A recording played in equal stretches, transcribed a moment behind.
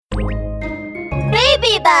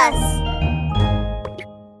Baby Bus!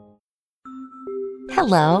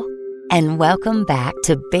 Hello, and welcome back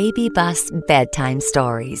to Baby Bus Bedtime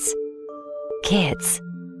Stories. Kids,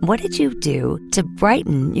 what did you do to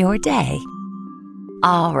brighten your day?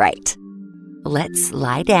 All right, let's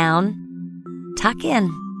lie down, tuck in,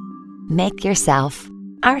 make yourself,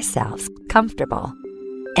 ourselves, comfortable,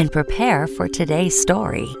 and prepare for today's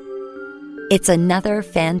story. It's another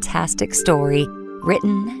fantastic story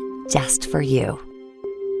written just for you.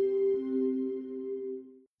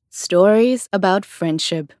 Stories about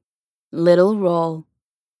friendship. Little Roll.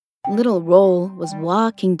 Little Roll was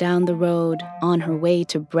walking down the road on her way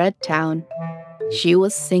to Breadtown. She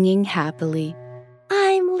was singing happily.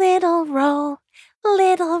 I'm Little Roll,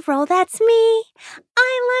 that's me.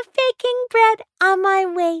 I love baking bread on my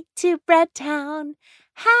way to Breadtown.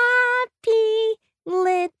 Happy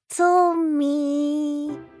little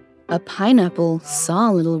me. A pineapple saw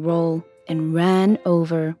Little Roll and ran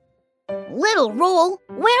over. Little Roll,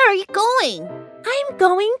 where are you going? I'm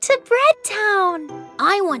going to Breadtown.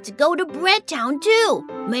 I want to go to Breadtown too.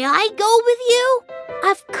 May I go with you?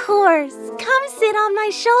 Of course. Come sit on my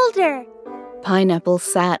shoulder. Pineapple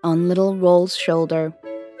sat on Little Roll's shoulder.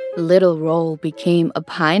 Little Roll became a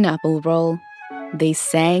pineapple roll. They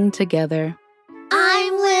sang together.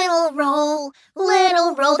 I'm Little Roll,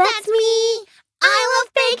 that's me. I love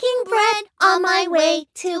baking bread on my way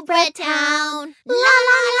to Breadtown. La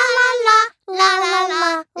la la la la la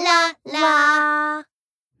la la la.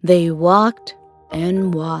 They walked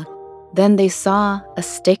and walked. Then they saw a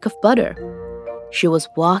stick of butter. She was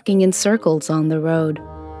walking in circles on the road.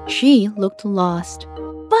 She looked lost.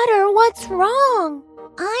 Butter, what's wrong?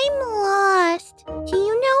 I'm lost. Do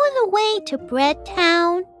you know the way to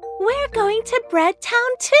Breadtown? We're going to Breadtown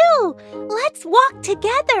too. Let's walk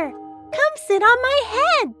together. Come sit on my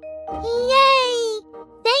head. Yay!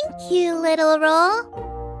 Thank you, Little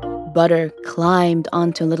Roll. Butter climbed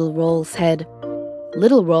onto Little Roll's head.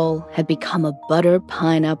 Little Roll had become a butter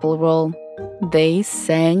pineapple roll. They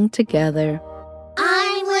sang together.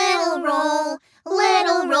 I'm Little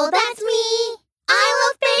Roll, that's me. I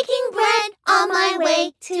love baking bread on my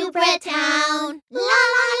way to Breadtown. La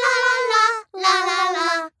la la la la la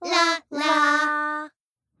la la la.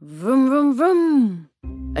 Vroom, vroom, vroom.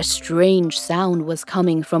 A strange sound was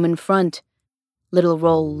coming from in front. Little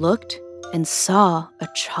Roll looked and saw a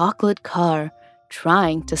chocolate car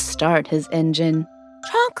trying to start his engine.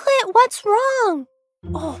 Chocolate, what's wrong?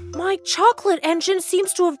 Oh, my chocolate engine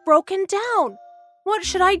seems to have broken down. What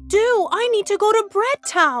should I do? I need to go to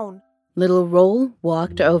Breadtown. Little Roll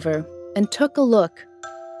walked over and took a look.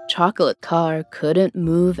 Chocolate car couldn't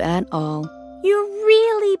move at all. You're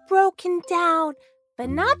really broken down, but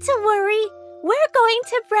not to worry. We're going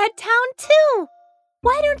to Breadtown too.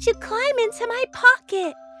 Why don't you climb into my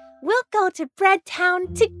pocket? We'll go to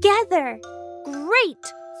Breadtown together.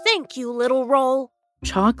 Great. Thank you, Little Roll.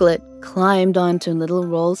 Chocolate climbed onto Little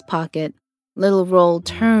Roll's pocket. Little Roll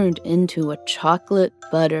turned into a chocolate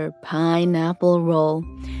butter pineapple roll.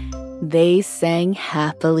 They sang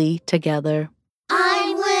happily together.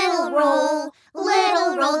 I'm Little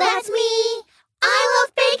Roll, that's me. I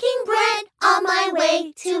love baking bread on my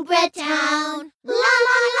way to Breadtown. La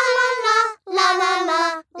la la la la la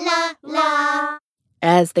la la la.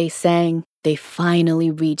 As they sang, they finally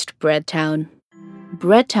reached Breadtown.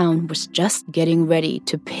 Breadtown was just getting ready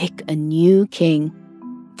to pick a new king.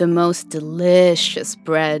 The most delicious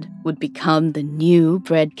bread would become the new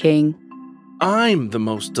bread king. I'm the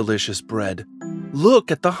most delicious bread. Look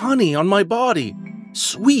at the honey on my body.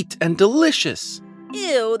 Sweet and delicious.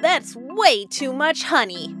 Ew, that's way too much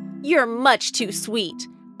honey. You're much too sweet.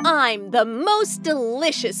 I'm the most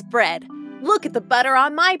delicious bread. Look at the butter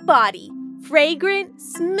on my body. Fragrant,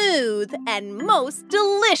 smooth, and most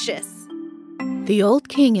delicious. The old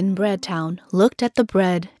king in Breadtown looked at the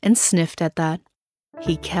bread and sniffed at that.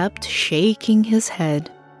 He kept shaking his head.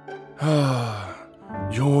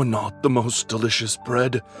 You're not the most delicious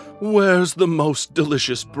bread. Where's the most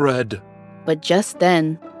delicious bread? But just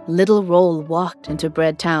then, Little Roll walked into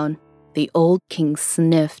Breadtown. The old king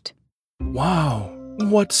sniffed. Wow,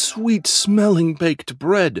 what sweet-smelling baked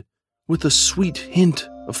bread with a sweet hint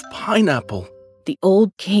of pineapple. The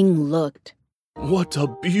old king looked. What a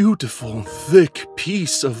beautiful, thick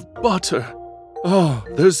piece of butter. Oh,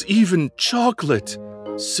 there's even chocolate.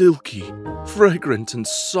 Silky, fragrant, and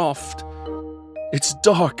soft. It's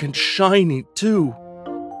dark and shiny, too.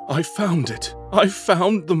 I found it. I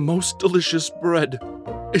found the most delicious bread.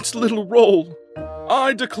 It's Little Roll.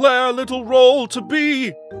 I declare Little Roll to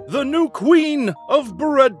be the new queen of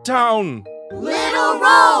Breadtown. Little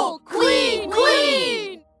Roll, queen,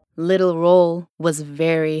 queen! Little Roll was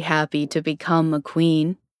very happy to become a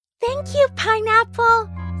queen. Thank you, Pineapple.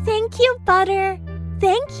 Thank you, Butter.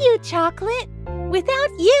 Thank you, Chocolate. Without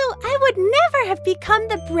you, I would never have become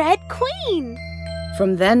the bread queen.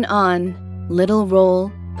 From then on, Little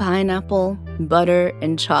Roll, Pineapple, Butter,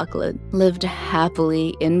 and Chocolate lived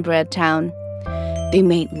happily in Bread Town. They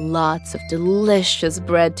made lots of delicious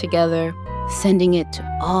bread together, sending it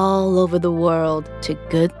to all over the world to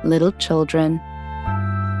good little children.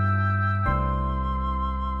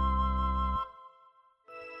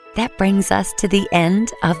 That brings us to the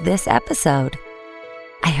end of this episode.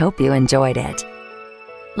 I hope you enjoyed it.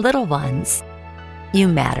 Little ones, you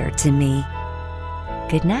matter to me.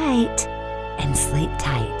 Good night and sleep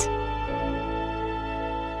tight.